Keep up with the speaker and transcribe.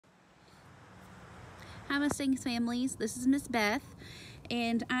Hi Mustangs families, this is Miss Beth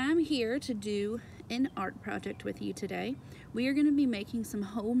and I'm here to do an art project with you today. We are going to be making some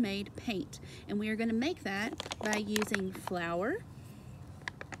homemade paint and we are going to make that by using flour,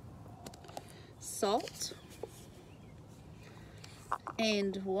 salt,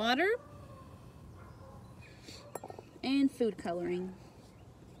 and water, and food coloring.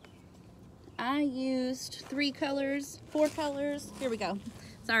 I used 4 colors. Here we go.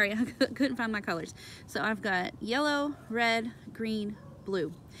 Sorry, I couldn't find my colors. So I've got yellow, red, green,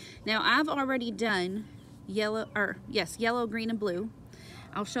 blue. Now I've already done yellow, green, and blue.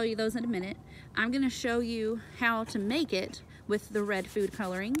 I'll show you those in a minute. I'm going to show you how to make it with the red food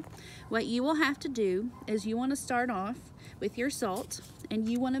coloring. What you will have to do is you want to start off with your salt and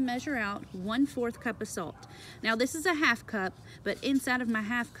you want to measure out 1/4 cup of salt. Now this is a 1/2 cup, but inside of my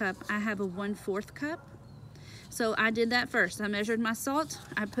 1/2 cup I have a 1/4 cup. So I did that first. I measured my salt,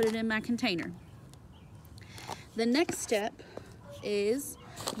 I put it in my container. The next step is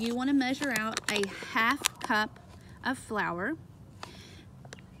you want to measure out a 1/2 cup of flour.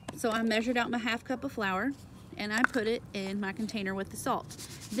 So I measured out my 1/2 cup of flour and I put it in my container with the salt.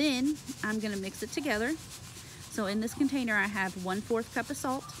 Then I'm going to mix it together. So in this container I have 1/4 cup of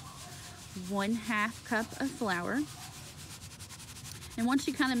salt, 1/2 cup of flour. And once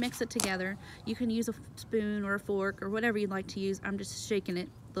you kind of mix it together, you can use a spoon or a fork or whatever you'd like to use. I'm just shaking it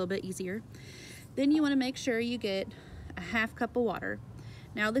a little bit easier. Then you want to make sure you get a 1/2 cup of water.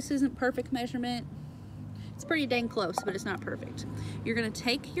 Now this isn't perfect measurement. It's pretty dang close, but it's not perfect. You're going to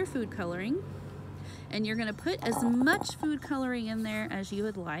take your food coloring and you're going to put as much food coloring in there as you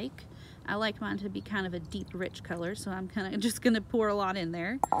would like. I like mine to be kind of a deep, rich color, so I'm kind of just going to pour a lot in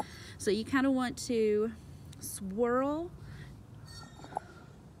there. So you kind of want to swirl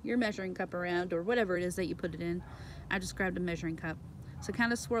your measuring cup around, or whatever it is that you put it in. I just grabbed a measuring cup. So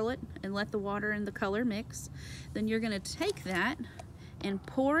kind of swirl it and let the water and the color mix. Then you're going to take that and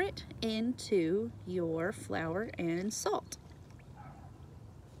pour it into your flour and salt.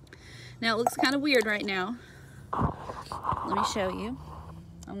 Now it looks kind of weird right now. Let me show you.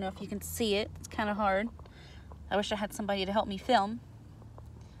 I don't know if you can see it. It's kind of hard. I wish I had somebody to help me film.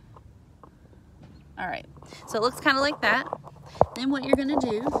 All right, so it looks kind of like that. Then what you're gonna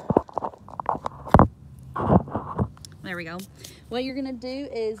do, there we go. What you're gonna do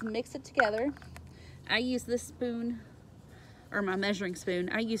is mix it together. I use this spoon, or my measuring spoon.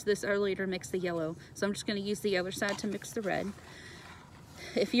 I used this earlier to mix the yellow, so I'm just gonna use the other side to mix the red.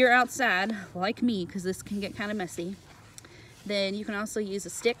 If you're outside, like me, because this can get kind of messy, then you can also use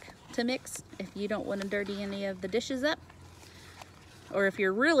a stick to mix if you don't want to dirty any of the dishes up. Or if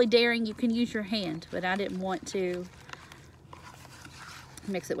you're really daring, you can use your hand, but I didn't want to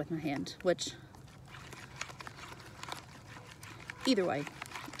mix it with my hand, which either way,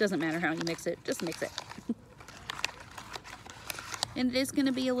 doesn't matter how you mix it, just mix it. And it is going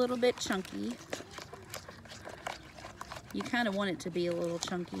to be a little bit chunky. You kind of want it to be a little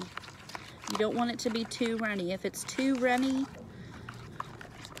chunky. You don't want it to be too runny. If it's too runny,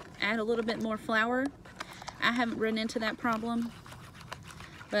 add a little bit more flour. I haven't run into that problem,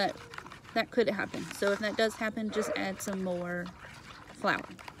 but that could happen. So if that does happen, just add some more flour.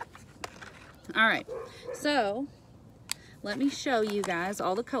 All right, so let me show you guys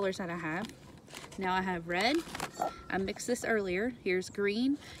all the colors that I have. Now I have red. I mixed this earlier. Here's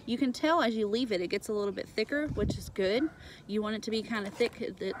green. You can tell as you leave it, it gets a little bit thicker, which is good. You want it to be kind of thick,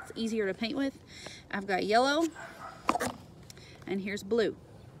 it's easier to paint with. I've got yellow, and here's blue.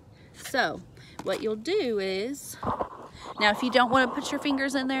 So what you'll do is, now if you don't want to put your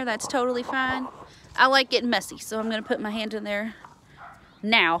fingers in there, that's totally fine. I like getting messy, so I'm going to put my hand in there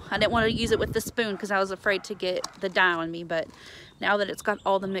now. I didn't want to use it with the spoon because I was afraid to get the dye on me, but now that it's got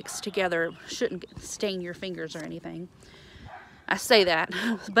all the mixed together, it shouldn't stain your fingers or anything. I say that,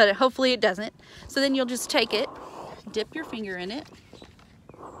 but hopefully it doesn't. So then you'll just take it, dip your finger in it,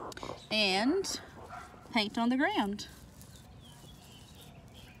 and paint on the ground.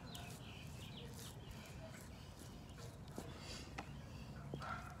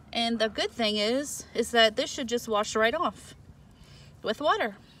 And the good thing is that this should just wash right off with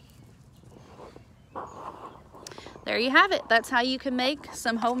water. There you have it. That's how you can make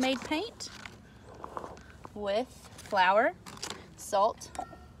some homemade paint with flour, salt,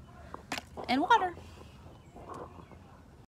 and water.